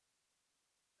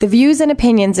The views and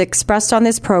opinions expressed on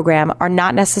this program are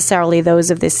not necessarily those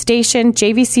of this station,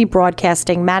 JVC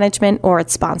Broadcasting Management, or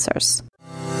its sponsors.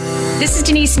 This is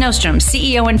Denise Nostrom,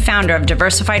 CEO and founder of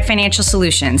Diversified Financial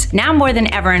Solutions. Now more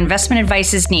than ever, investment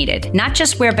advice is needed. Not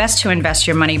just where best to invest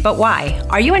your money, but why.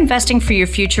 Are you investing for your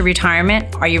future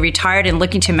retirement? Are you retired and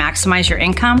looking to maximize your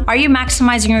income? Are you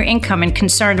maximizing your income and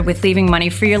concerned with leaving money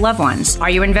for your loved ones?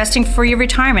 Are you investing for your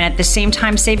retirement at the same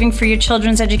time saving for your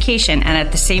children's education and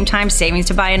at the same time saving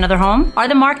to buy another home? Are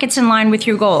the markets in line with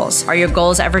your goals? Are your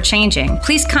goals ever changing?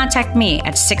 Please contact me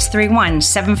at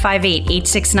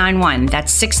 631-758-8691.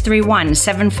 That's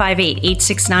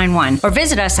 631-758-8691, or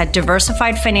visit us at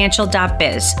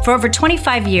diversifiedfinancial.biz. For over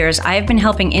 25 years, I have been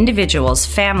helping individuals,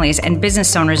 families, and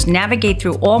business owners navigate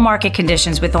through all market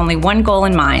conditions with only one goal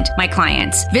in mind, my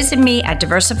clients. Visit me at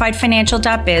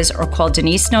diversifiedfinancial.biz or call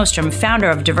Denise Nostrom, founder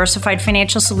of Diversified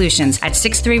Financial Solutions, at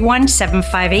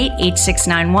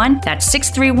 631-758-8691. That's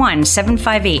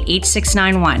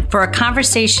 631-758-8691 for a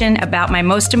conversation about my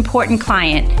most important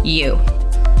client, you.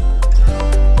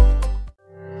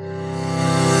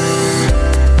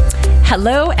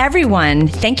 Hello, everyone.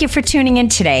 Thank you for tuning in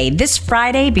today. This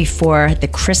Friday before the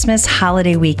Christmas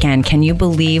holiday weekend. Can you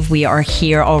believe we are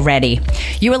here already?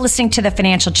 You are listening to The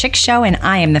Financial Chick Show, and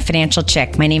I am The Financial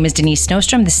Chick. My name is Denise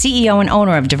Nostrom, the CEO and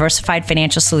owner of Diversified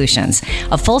Financial Solutions,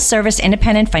 a full-service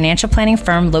independent financial planning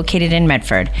firm located in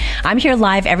Medford. I'm here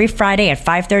live every Friday at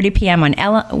 5:30 p.m. on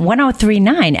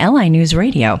 1039 LI News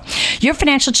Radio. Your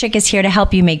Financial Chick is here to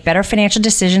help you make better financial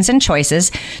decisions and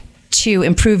choices to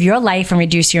improve your life and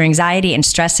reduce your anxiety and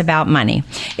stress about money.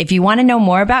 If you want to know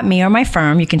more about me or my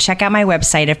firm, you can check out my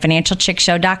website at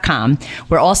financialchickshow.com.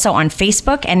 We're also on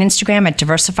Facebook and Instagram at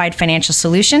Diversified Financial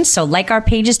Solutions, so like our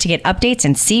pages to get updates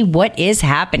and see what is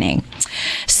happening.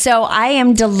 So I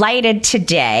am delighted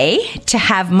today to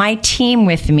have my team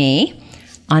with me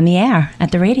on the air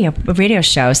at the radio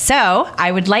show. So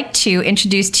I would like to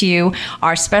introduce to you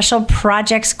our special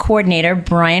projects coordinator,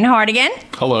 Brian Hardigan.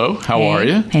 Hello, how are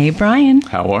you? Hey, Brian.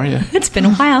 How are you? It's been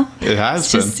a while. It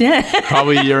has been.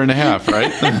 Probably a year and a half, right?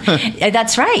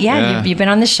 That's right. Yeah. You've been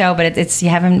on the show, but we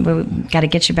got to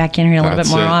get you back in here a little bit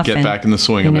more often. Get back in the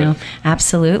swing of it.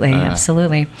 Absolutely.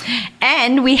 Absolutely.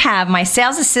 And we have my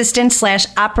sales assistant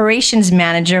 / operations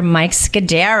manager, Mike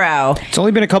Scudero. It's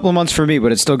only been a couple of months for me,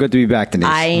 but it's still good to be back, Denise.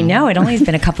 I know. It only has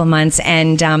been a couple of months.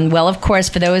 And, well, of course,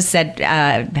 for those that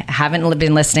haven't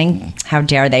been listening, how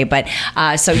dare they? But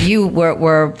so you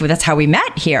were that's how we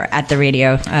met here at the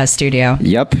radio studio.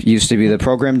 Yep. Used to be the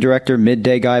program director,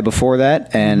 midday guy before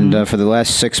that. And for the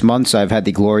last 6 months, I've had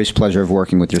the glorious pleasure of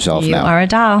working with yourself now. You are a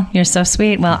doll. You're so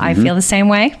sweet. Well, I feel the same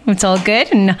way. It's all good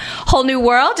and whole new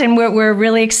world. And we're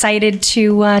really excited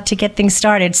to get things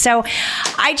started. So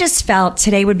I just felt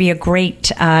today would be a great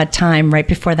time right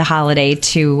before the holiday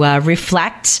to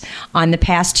reflect on the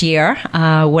past year,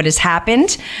 what has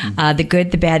happened, the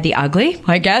good, the bad, the ugly,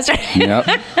 I guess. Yep.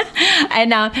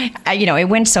 And, it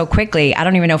went so quickly. I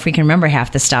don't even know if we can remember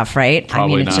half the stuff, right?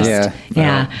 Probably not.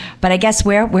 Yeah. But I guess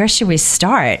where should we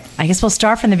start? I guess we'll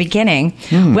start from the beginning.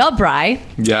 Well, Bri.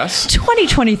 Yes.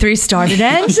 2023 started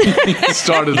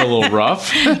Started a little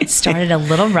rough.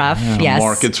 Yes.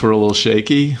 Markets were a little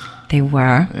shaky. They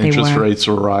were. Interest rates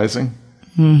were rising.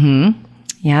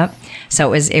 Yep.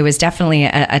 So it was definitely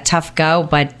a tough go,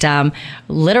 but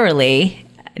literally,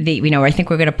 I think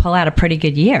we're going to pull out a pretty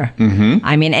good year.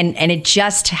 I mean, and it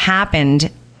just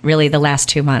happened really the last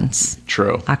 2 months.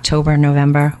 True. October,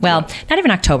 November. Well, not even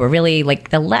October, really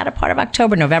like the latter part of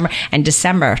October, November, and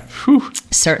December.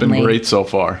 Certainly. It's been great so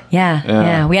far.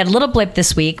 Yeah. We had a little blip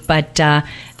this week, but the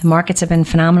markets have been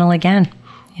phenomenal again.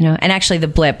 And actually the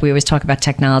blip, we always talk about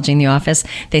technology in the office.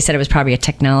 They said it was probably a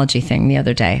technology thing the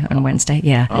other day on Wednesday.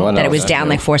 Yeah. That it was down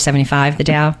like 475, the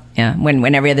Dow. Yeah.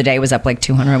 When every other day was up like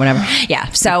 200 or whatever.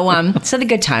 Yeah. So so the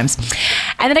good times.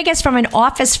 And then I guess from an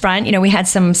office front, we had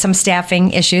some staffing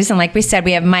issues. And like we said,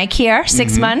 we have Mike here,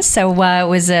 6 months. So it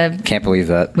was Can't believe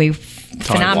that. We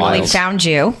phenomenally found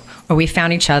you. Or we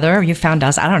found each other, or you found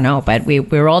us. I don't know, but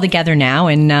we're all together now,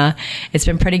 and it's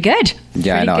been pretty good.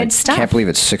 Yeah, I know. Good stuff. I can't believe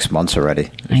it's 6 months already.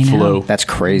 I know. That's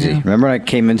crazy. Remember when I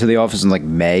came into the office in like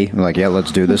May? I'm like, yeah,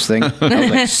 let's do this thing. That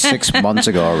was like 6 months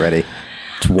ago already.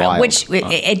 It's wild. Which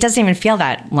it doesn't even feel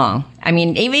that long. I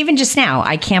mean, even just now,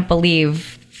 I can't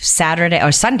believe Saturday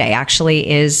or Sunday actually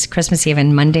is Christmas Eve,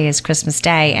 and Monday is Christmas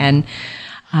Day. And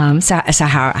so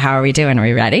how are we doing? Are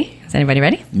we ready? Is anybody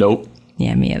ready? Nope.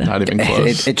 Yeah, me either. Not even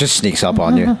close. It just sneaks up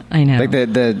on you. I know. Like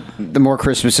the more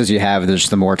Christmases you have,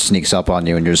 the more it sneaks up on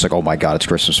you, and you're just like, oh my God, it's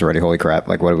Christmas already. Holy crap!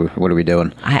 Like, what are we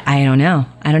doing? I don't know.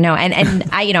 And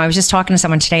I was just talking to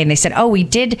someone today, and they said, oh, we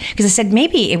did, because I said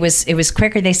maybe it was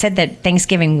quicker. They said that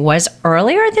Thanksgiving was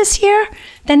earlier this year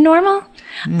than normal.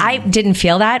 I didn't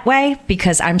feel that way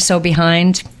because I'm so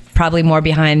behind, probably more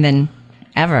behind than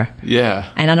ever.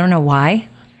 Yeah. And I don't know why.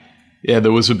 Yeah,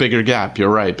 there was a bigger gap, you're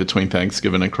right, between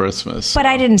Thanksgiving and Christmas. But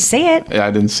I didn't see it. Yeah,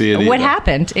 I didn't see it either. What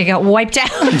happened? It got wiped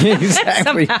out.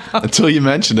 Exactly. Until you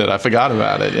mentioned it, I forgot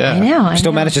about it. Yeah. I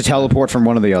Still know. managed to teleport from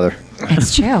one to the other.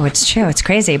 It's true. It's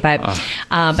crazy. But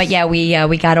yeah,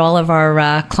 we got all of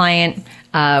our client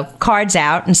cards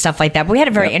out and stuff like that. But we had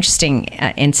a very interesting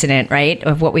incident, right,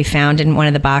 of what we found in one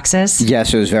of the boxes.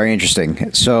 Yes, it was very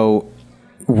interesting. So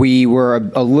we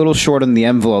were a little short on the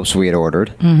envelopes we had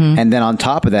ordered. And then on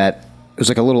top of that, it was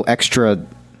like a little extra,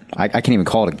 I can't even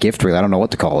call it a gift, really. I don't know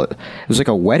what to call it. It was like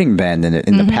a wedding band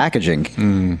in the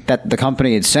packaging that the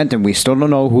company had sent, and we still don't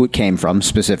know who it came from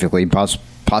specifically,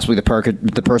 possibly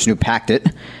the person who packed it.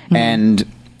 And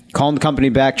calling the company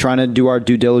back, trying to do our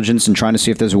due diligence and trying to see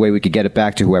if there's a way we could get it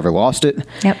back to whoever lost it.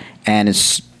 Yep. And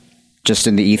it's just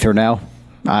in the ether now.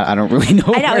 I don't really know.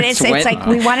 I know. Where It's went. like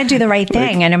we want to do the right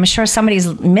thing, and I'm sure somebody's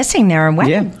missing their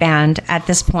wedding band at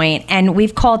this point, and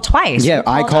we've called twice. Yeah,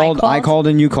 I called,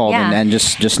 and you called, Yeah. and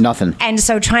just nothing. And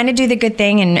so trying to do the good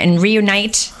thing and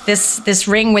reunite this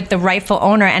ring with the rightful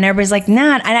owner, and everybody's like,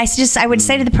 nah. And I would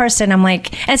say to the person, I'm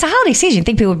like, and it's a holiday season, you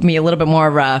think people would be a little bit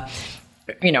more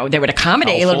they would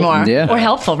accommodate Helpful. a little more Yeah. or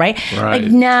helpful, right? Right.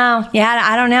 Like, no,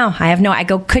 I don't know. I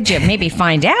go, could you maybe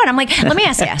find out? I'm like, let me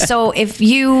ask you. So if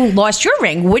you lost your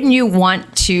ring, wouldn't you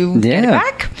want to get it Yeah.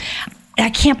 back? I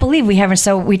can't believe we haven't.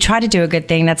 So we try to do a good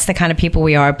thing. That's the kind of people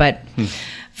we are, but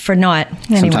for not.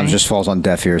 Anyway. Sometimes it just falls on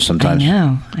deaf ears sometimes.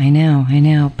 I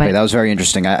know. But Wait, that was very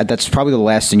interesting. That's probably the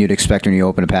last thing you'd expect when you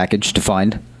open a package to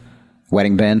find.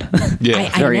 Wedding band.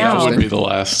 Yeah, I very know. that would interesting. be the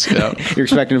last. Yeah. You're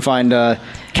expecting to find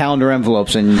calendar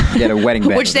envelopes and get a wedding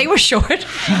band. which they were short.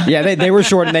 Yeah, they were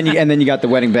short, and then you got the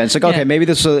wedding band. It's like, okay, Yeah. maybe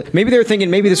they were thinking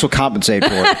maybe this will compensate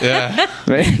for it. Yeah.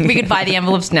 Right? We could buy the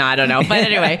envelopes. No, I don't know. But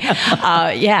anyway,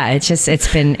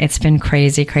 it's been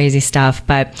crazy stuff.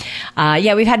 But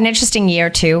yeah, we've had an interesting year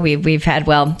too. We've had,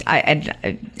 well,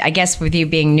 I guess with you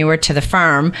being newer to the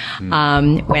firm,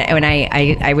 when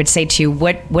I would say to you,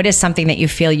 what is something that you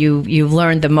feel you've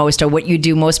learned the most, or what you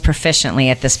do most proficiently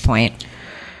at this point?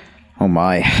 Oh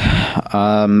my,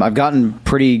 I've gotten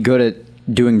pretty good at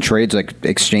doing trades like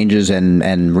exchanges and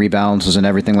rebalances and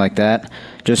everything like that.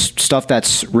 Just stuff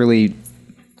that's really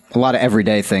a lot of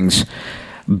everyday things.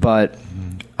 But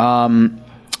I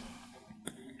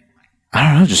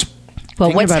don't know, just Well,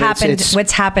 thinking what's about it, happened? it's-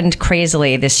 What's happened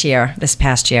crazily this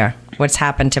past year? What's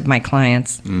happened to my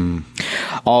clients?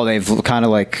 Oh, they've kind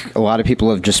of like a lot of people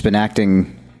have just been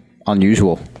acting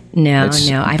unusual. No. It's-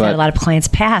 I've but- had a lot of clients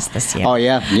pass this year. Oh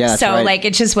yeah, that's so right. like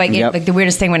it's just like Yep. like the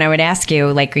weirdest thing when I would ask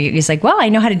you, like he's like, well, I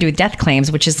know how to do death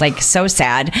claims, which is like so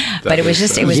sad. But it was is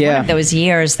just sad. it was one Yeah. of those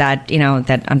years that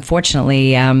that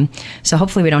unfortunately. So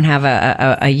hopefully we don't have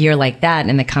a year like that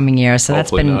in the coming year. So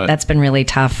Hopefully not. that's been really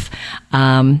tough.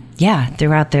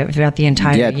 Throughout the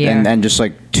entire yeah, year. and just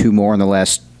like 2 more in the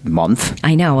last month.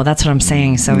 I know. Well, that's what I'm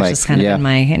saying. So Like, it's just kind of yeah. in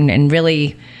my and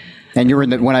really. And you were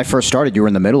when I first started, you were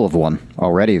in the middle of one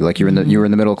already. Like you were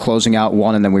in the middle of closing out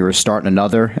one, and then we were starting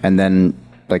another, and then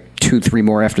like 2-3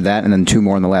 more after that, and then 2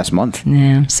 more in the last month.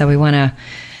 Yeah. So we want to,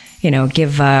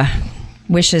 give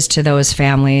wishes to those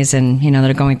families and, that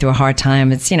are going through a hard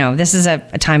time. It's, this is a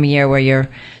time of year where you're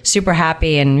super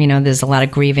happy and, there's a lot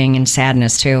of grieving and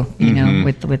sadness too,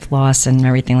 with loss and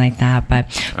everything like that. But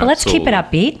let's keep it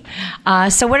upbeat.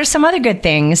 So what are some other good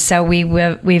things? So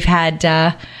we've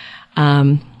had,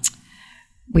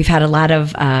 we've had a lot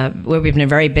of, we've been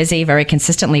very busy, very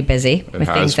consistently busy with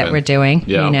things that we're doing,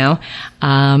 Yeah.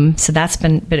 So that's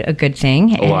been a good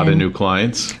thing. A lot of new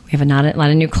clients. We have a lot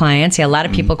of new clients. Yeah, a lot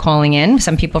of people calling in.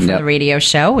 Some people from Yep. the radio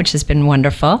show, which has been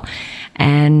wonderful.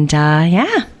 And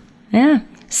yeah.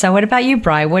 So, what about you,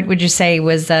 Bri? What would you say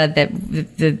was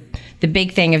the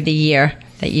big thing of the year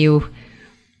that you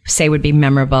say would be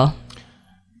memorable?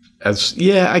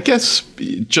 I guess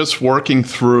just working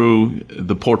through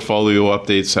the portfolio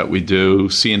updates that we do,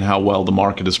 seeing how well the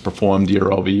market has performed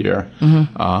year over year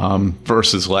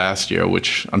versus last year,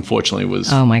 which unfortunately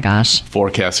was Oh my gosh.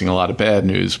 forecasting a lot of bad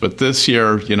news. But this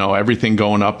year, everything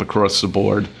going up across the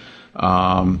board.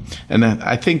 And then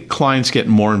I think clients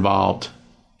getting more involved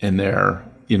in their,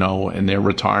 in their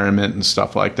retirement and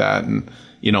stuff like that. And,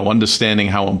 understanding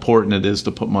how important it is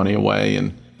to put money away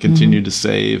and continue to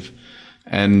save.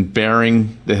 and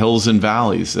bearing the hills and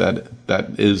valleys that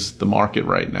is the market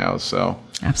right now. So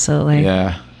absolutely.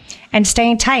 Yeah. And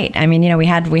staying tight. I mean, we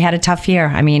had a tough year.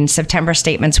 I mean, September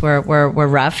statements were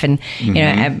rough, and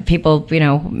people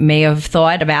may have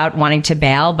thought about wanting to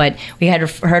bail, but we had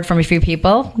heard from a few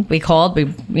people. We called,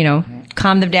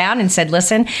 calmed them down and said,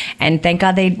 listen, and thank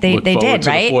God they did,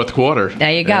 right? The fourth quarter. There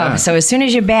you go. Yeah. So as soon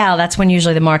as you bail, that's when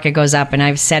usually the market goes up. And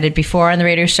I've said it before on the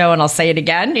radio show, and I'll say it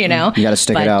again. You got to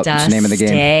stick it out. It's the name of the game.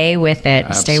 Stay with it.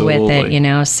 Absolutely. Stay with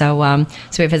it. So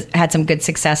we've had some good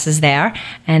successes there,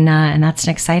 and that's an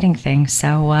exciting thing.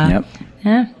 So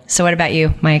yeah. So what about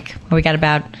you, Mike? We got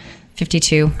about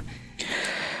 52.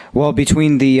 Well,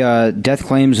 between the death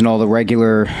claims and all the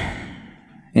regular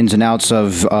ins and outs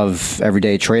of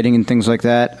everyday trading and things like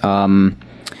that,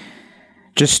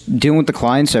 just dealing with the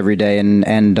clients every day,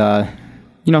 and a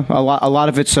lot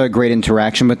of it's a great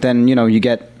interaction. But then you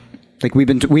get, like, we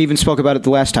even spoke about it the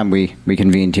last time we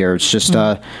convened here. It's just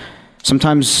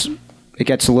sometimes it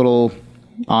gets a little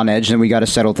on edge, and we got to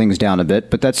settle things down a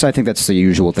bit. But I think that's the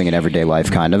usual thing in everyday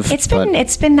life, kind of. It's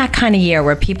been that kind of year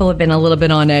where people have been a little bit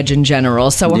on edge in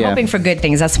general. So we're hoping for good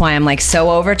things. That's why I'm like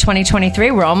so over 2023.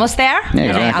 We're almost there. Yeah,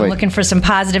 exactly. I'm looking for some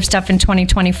positive stuff in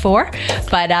 2024.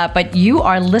 But you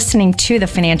are listening to the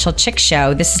Financial Chick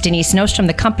Show. This is Denise Nostrom,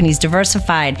 the company's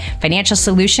diversified financial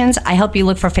solutions. I help you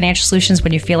look for financial solutions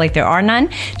when you feel like there are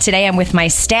none. Today I'm with my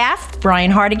staff,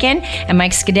 Brian Hardigan and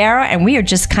Mike Scudero, and we are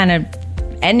just kind of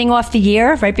ending off the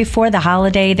year right before the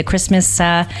holiday, the Christmas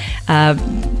event,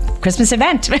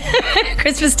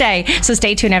 Christmas Day. So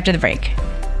stay tuned after the break.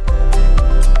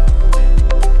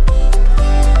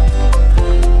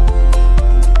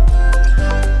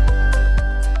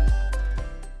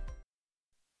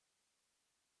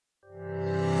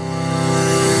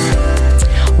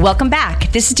 Welcome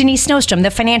back. This is Denise Nostrom, the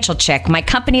Financial Chick. My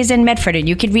company is in Medford, and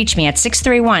you can reach me at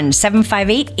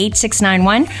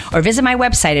 631-758-8691 or visit my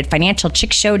website at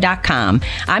financialchickshow.com.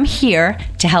 I'm here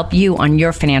to help you on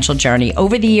your financial journey.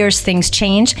 Over the years, things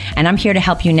change, and I'm here to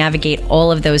help you navigate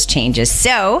all of those changes.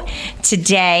 So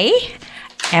today,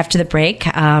 after the break,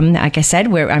 like I said,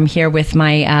 I'm here with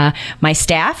my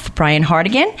staff, Brian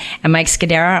Hardigan and Mike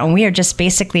Scudero, and we are just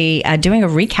basically doing a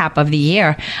recap of the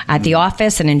year at the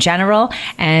office and in general.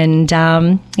 And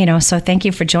so thank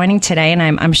you for joining today. And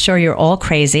I'm sure you're all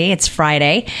crazy. It's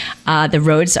Friday. The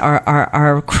roads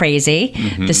are crazy.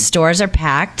 Mm-hmm. The stores are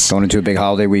packed. Going into a big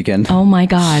holiday weekend. Oh my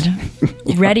God,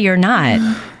 ready or not.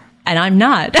 And I'm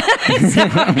not.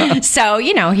 So,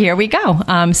 here we go.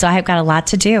 So I've got a lot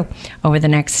to do over the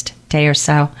next day or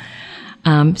so.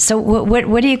 So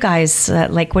what do you guys,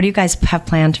 what do you guys have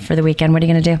planned for the weekend? What are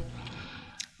you going to do?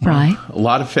 Right. A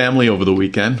lot of family over the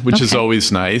weekend, which is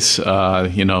always nice.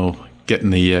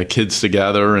 Getting the kids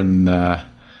together, and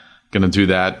going to do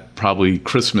that probably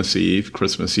Christmas Eve.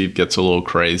 Christmas Eve gets a little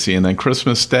crazy. And then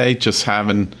Christmas Day, just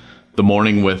having the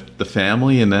morning with the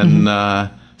family, and then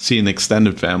seeing the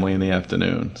extended family in the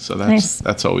afternoon. So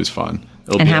that's always fun.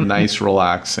 It'll be a nice,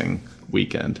 relaxing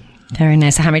weekend. Very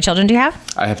nice. How many children do you have?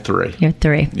 I have 3. You have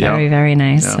 3. Very, very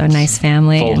nice. So nice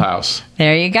family. Full house.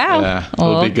 There you go. Yeah,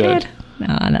 it'll be good.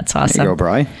 Oh, that's awesome. There you go,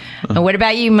 Brian. What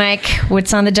about you, Mike?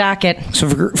 What's on the docket? So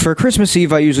for Christmas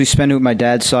Eve, I usually spend it with my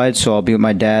dad's side. So I'll be with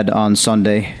my dad on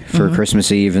Sunday for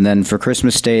Christmas Eve. And then for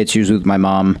Christmas Day, it's usually with my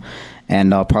mom.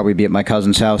 And I'll probably be at my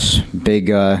cousin's house. Big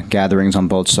gatherings on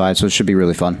both sides. So it should be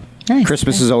really fun. Nice.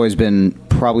 Christmas has always been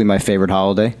probably my favorite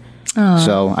holiday. Aww.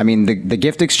 So, I mean, the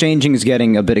gift exchanging is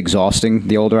getting a bit exhausting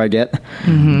the older I get.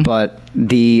 Mm-hmm. But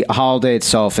the holiday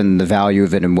itself and the value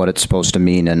of it and what it's supposed to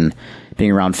mean and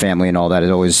being around family and all that,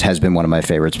 it always has been one of my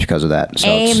favorites because of that. So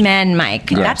amen,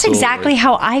 Mike. Yeah, that's exactly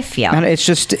how I feel. And it's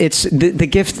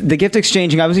the gift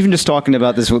exchanging. I was even just talking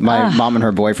about this with my mom and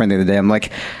her boyfriend the other day. I'm like,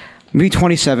 maybe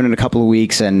 27 in a couple of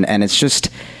weeks, and it's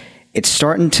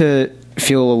starting to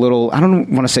feel a little, I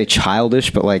don't want to say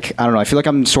childish, but I don't know. I feel like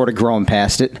I'm sort of growing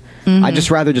past it. Mm-hmm. I'd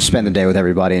just rather just spend the day with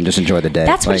everybody and just enjoy the day.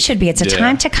 That's what it should be. It's a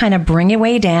time to kind of bring it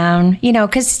way down,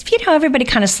 because, everybody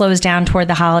kind of slows down toward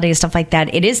the holidays, stuff like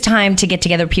that. It is time to get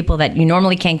together people that you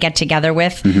normally can't get together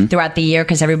with throughout the year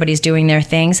because everybody's doing their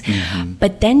things. Mm-hmm.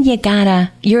 But then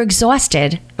you're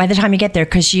exhausted by the time you get there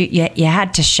because you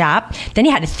had to shop. Then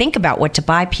you had to think about what to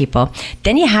buy people.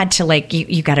 Then you had to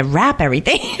you got to wrap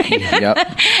everything.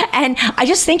 Yep. And I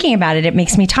just thinking about it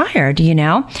makes me tired,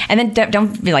 And then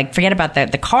don't be forget about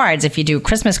the cards if you do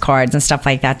Christmas cards and stuff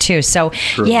like that too. So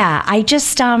True. Yeah, I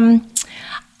just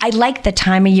I like the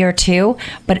time of year too,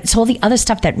 but it's all the other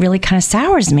stuff that really kind of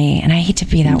sours me, and I hate to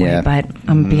be that way, but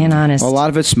I'm being honest. Well, a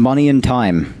lot of it's money and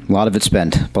time. A lot of it's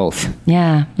spent, both.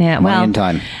 Yeah. Money and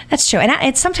time. That's true, and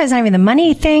it's sometimes not even the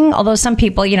money thing. Although some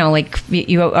people, you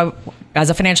as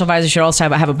a financial advisor, you should also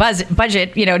have a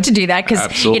budget, to do that,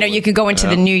 because you can go into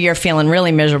the new year feeling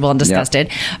really miserable and disgusted.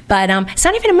 But it's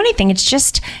not even a money thing. It's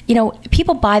just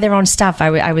people buy their own stuff.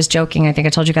 I was joking. I think I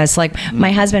told you guys. Like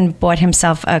my husband bought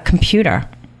himself a computer.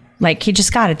 Like he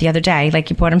just got it the other day. Like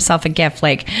he bought himself a gift.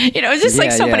 Like it's just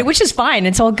so funny, which is fine.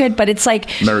 It's all good, but it's like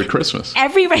Merry Christmas.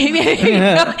 Everybody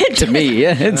to me,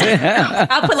 yeah.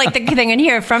 I'll put like the thing in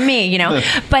here from me,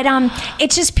 But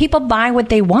it's just people buy what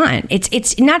they want.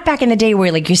 It's not back in the day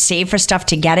where like you save for stuff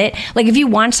to get it. Like if you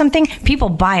want something, people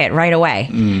buy it right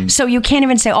away. So you can't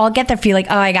even say, "Oh, I'll get there for you." Like,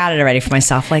 "Oh, I got it already for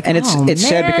myself." Like, and it's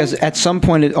sad because at some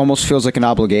point it almost feels like an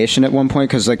obligation. At one point,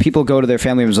 because like people go to their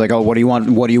family members like, "Oh, what do you want?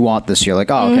 What do you want this year?"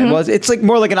 Like, "Oh, okay." Well, it's like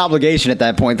more like an obligation at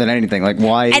that point than anything. Like,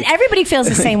 why? And everybody feels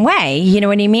the same way. You know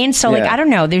what I mean? So, like, I don't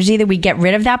know. There's either we get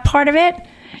rid of that part of it.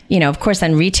 Of course,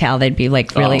 then retail, they'd be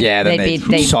like really,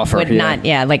 they'd suffer. Would not,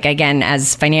 like again,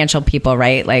 as financial people,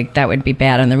 right? Like that would be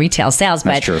bad on the retail sales.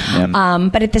 That's true. Yeah.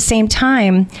 But at the same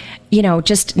time,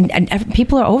 just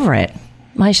people are over it.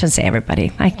 Well, I shouldn't say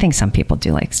everybody. I think some people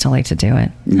still like to do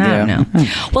it. I don't know.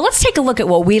 Well, let's take a look at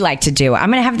what we like to do.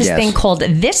 I'm going to have this thing called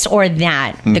This or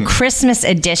That, the Christmas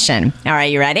edition. All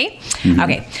right, you ready?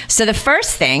 Okay. So the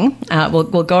first thing,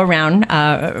 we'll go around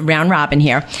round robin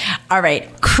here. All right,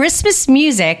 Christmas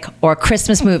music or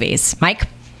Christmas movies, Mike?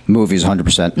 Movies,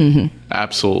 100%.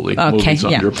 Absolutely. Okay, movies,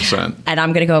 100%. And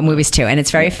I'm going to go with movies too. And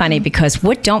it's very funny because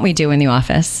what don't we do in the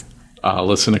office?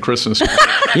 Listen to Christmas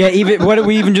music. Even what did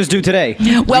we even just do today?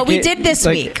 Well, we did this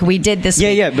week. We did this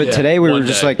week. Yeah, but today we were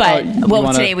just like... But,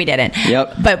 today we didn't.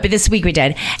 Yep. But this week we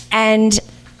did. And...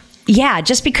 yeah,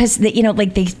 just because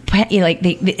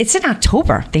it's in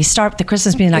October. They start the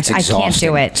Christmas music. I can't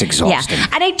do it. It's exhausting. Yeah,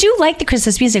 and I do like the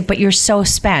Christmas music, but you're so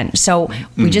spent. So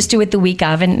we just do it the week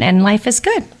of, and life is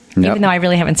good. Yep. Even though I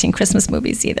really haven't seen Christmas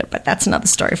movies either, but that's another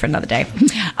story for another day.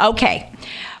 Okay,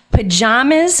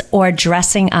 pajamas or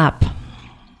dressing up?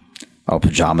 Oh,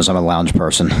 pajamas. I'm a lounge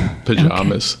person.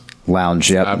 Pajamas. Okay.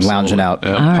 Lounge, yep. Absolutely. Lounging out,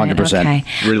 Yep. 100%. Okay.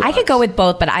 Relax. I could go with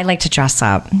both, but I like to dress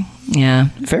up. Yeah.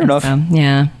 Fair enough. So,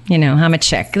 yeah. I'm a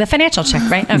chick. The financial chick,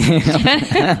 right? Okay.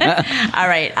 All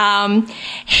right.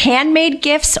 Handmade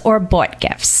gifts or bought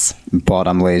gifts? Bought,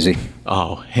 I'm lazy.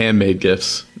 Oh, handmade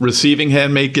gifts. Receiving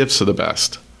handmade gifts are the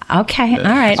best. Okay. All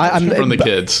right. From the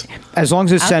kids. As long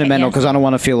as it's sentimental, yes. because I don't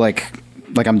want to feel like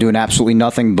I'm doing absolutely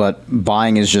nothing, but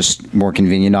buying is just more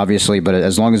convenient, obviously. But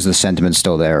as long as the sentiment's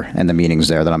still there and the meaning's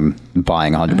there, then I'm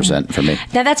buying 100% for me.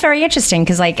 Now, that's very interesting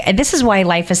because, this is why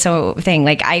life is so thing.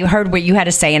 Like, I heard what you had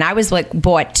to say, and I was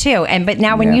bought too. But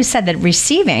now when you said that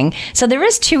receiving, so there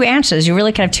is two answers. You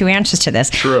really could have two answers to this.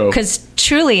 True. Because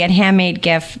truly, a handmade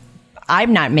gift.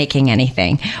 I'm not making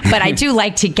anything, but I do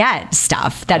like to get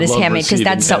stuff that is handmade because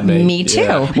that's me too.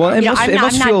 Yeah. Well,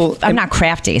 I'm not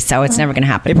crafty, so it's never going to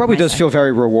happen. It probably does feel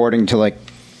very rewarding to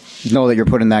know that you're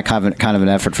putting that kind of an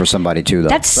effort for somebody too, though.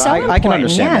 That's so important. I can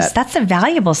understand that. That's the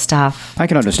valuable stuff. I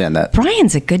can understand that.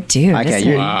 Brian's a good dude. You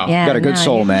got a good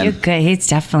soul, man. You're good. He's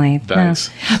definitely. Thanks.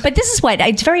 No. But this is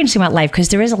it's very interesting about life because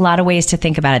there is a lot of ways to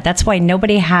think about it. That's why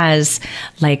nobody has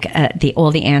all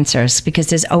the answers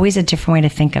because there's always a different way to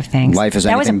think of things. Life is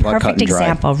anything but cut and dry.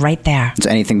 That was a perfect example right there. It's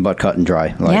anything but cut and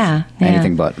dry. Life. Yeah.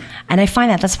 Anything but. And I find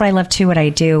that's what I love too, what I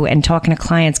do and talking to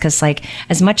clients because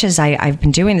as much as I've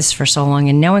been doing this for so long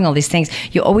and knowing all these things,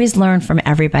 you always learn from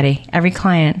everybody, every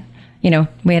client. We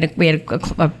had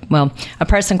a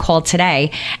person called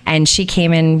today, and she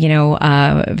came in,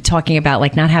 talking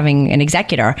about not having an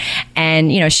executor,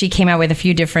 and she came out with a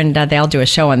few different. They'll do a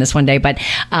show on this one day, but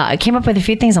came up with a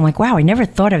few things. I'm like, wow, I never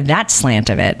thought of that slant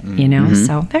of it.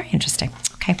 So very interesting.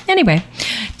 Okay. Anyway,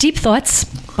 Deep Thoughts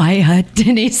by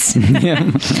Denise.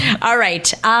 All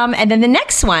right. And then the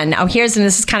next one. This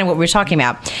is kind of what we're talking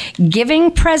about. Giving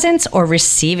presents or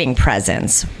receiving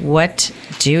presents. What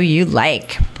do you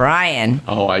like, Brian?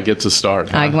 Oh, I get to start.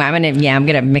 Huh? I'm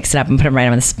gonna mix it up and put them right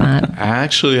on the spot.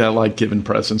 Actually, I like giving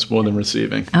presents more than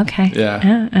receiving. Okay.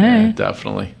 Yeah. All right.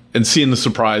 Definitely. And seeing the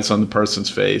surprise on the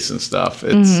person's face and stuff.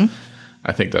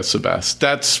 I think that's the best.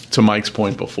 That's, to Mike's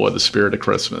point before, the spirit of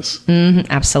Christmas.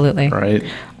 Absolutely. Right?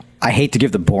 I hate to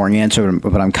give the boring answer,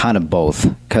 but I'm kind of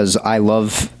both because I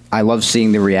love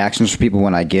seeing the reactions from people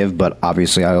when I give, but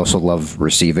obviously I also love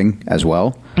receiving as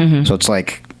well. So it's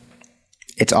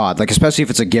it's odd, especially if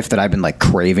it's a gift that I've been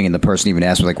craving and the person even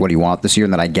asks me what do you want this year,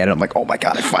 and then I get it. I'm like, oh my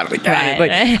God, I finally got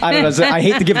it. I don't know. I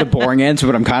hate to give the boring answer,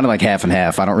 but I'm kind of half and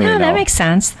half. I don't really know. That makes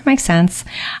sense.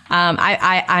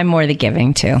 I'm more the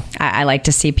giving too. I like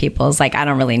to see people's I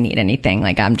don't really need anything.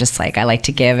 I'm just I like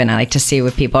to give and I like to see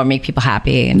what people or make people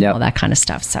happy and all that kind of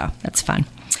stuff. So that's fun.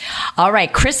 All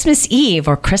right, Christmas Eve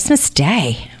or Christmas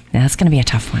Day. Now, that's going to be a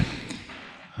tough one.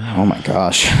 Oh my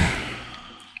gosh.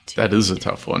 That is a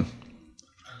tough one.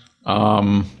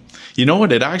 You know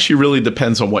what? It actually really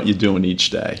depends on what you're doing each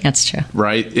day. That's true.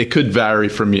 Right? It could vary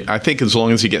from you. I think as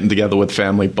long as you're getting together with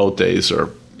family, both days are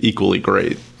equally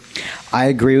great. I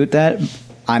agree with that.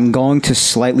 I'm going to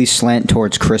slightly slant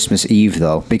towards Christmas Eve,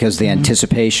 though, because the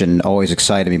anticipation always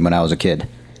excited me when I was a kid.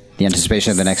 The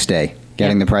anticipation of the next day,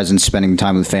 getting the presents, spending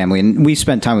time with family. And we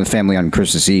spent time with family on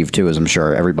Christmas Eve, too, as I'm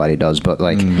sure everybody does. But,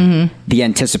 like, the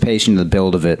anticipation, the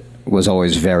build of it was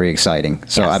always very exciting.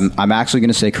 So I'm actually going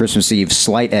to say Christmas Eve,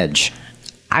 slight edge.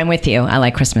 I'm with you. I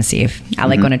like Christmas Eve. I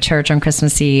like going to church on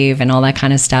Christmas Eve and all that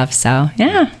kind of stuff. So,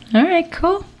 yeah. All right,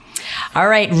 cool. All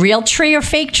right, real tree or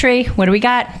fake tree? What do we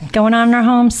got going on in our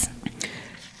homes?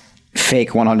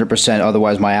 Fake 100%.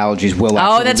 Otherwise, my allergies will.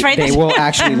 That's right. They will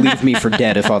actually leave me for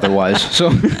dead if otherwise.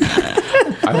 So.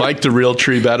 I like the real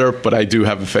tree better, but I do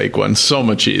have a fake one. So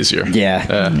much easier. Yeah.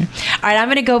 All right, I'm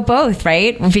going to go both,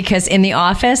 right? Because in the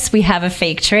office we have a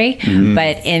fake tree,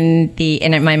 but in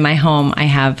my home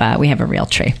we have a real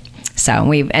tree.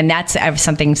 So and that's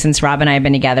something since Rob and I have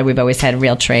been together, we've always had a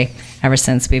real tree ever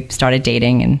since we started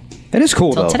dating, and that is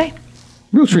cool though. Today,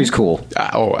 real tree's cool.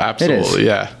 Oh, absolutely,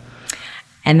 yeah.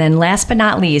 And then last but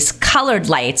not least, colored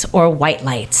lights or white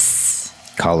lights.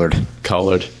 Colored.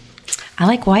 I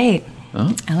like white.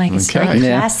 Oh, I like it's very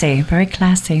classy, very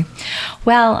classy.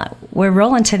 Well, we're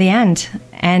rolling to the end,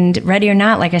 and ready or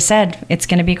not, like I said, it's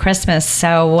going to be Christmas.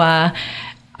 So I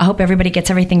hope everybody gets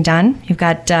everything done. You've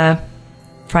got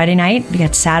Friday night, you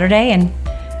got Saturday, and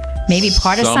maybe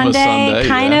part of Sunday,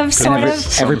 kind of, sort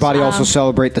of. Everybody also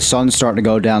celebrate the sun starting to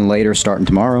go down later, starting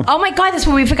tomorrow. Oh my God, that's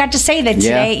what we forgot to say. That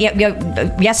today,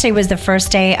 yesterday was the first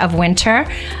day of winter,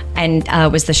 and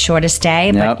was the shortest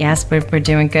day. But yes, we're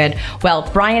doing good. Well,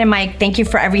 Brian and Mike, thank you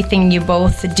for everything you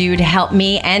both do to help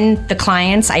me and the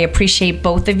clients. I appreciate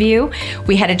both of you.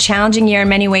 We had a challenging year in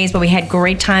many ways, but we had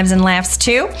great times and laughs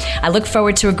too. I look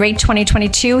forward to a great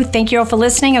 2022. Thank you all for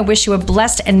listening. I wish you a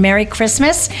blessed and Merry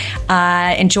Christmas.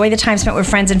 Enjoy the time spent with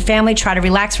friends and family. Try to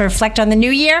relax and reflect on the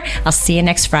new year. I'll see you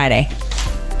next Friday.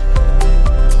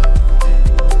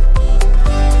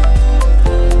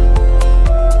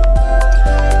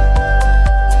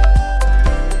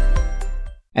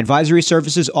 Advisory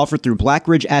services offered through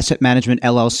Blackridge Asset Management,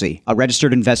 LLC, a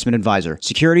registered investment advisor.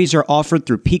 Securities are offered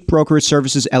through Peak Brokerage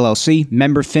Services, LLC,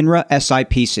 member FINRA,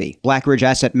 SIPC. Blackridge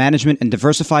Asset Management and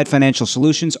Diversified Financial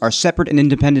Solutions are separate and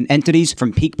independent entities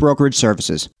from Peak Brokerage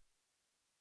Services.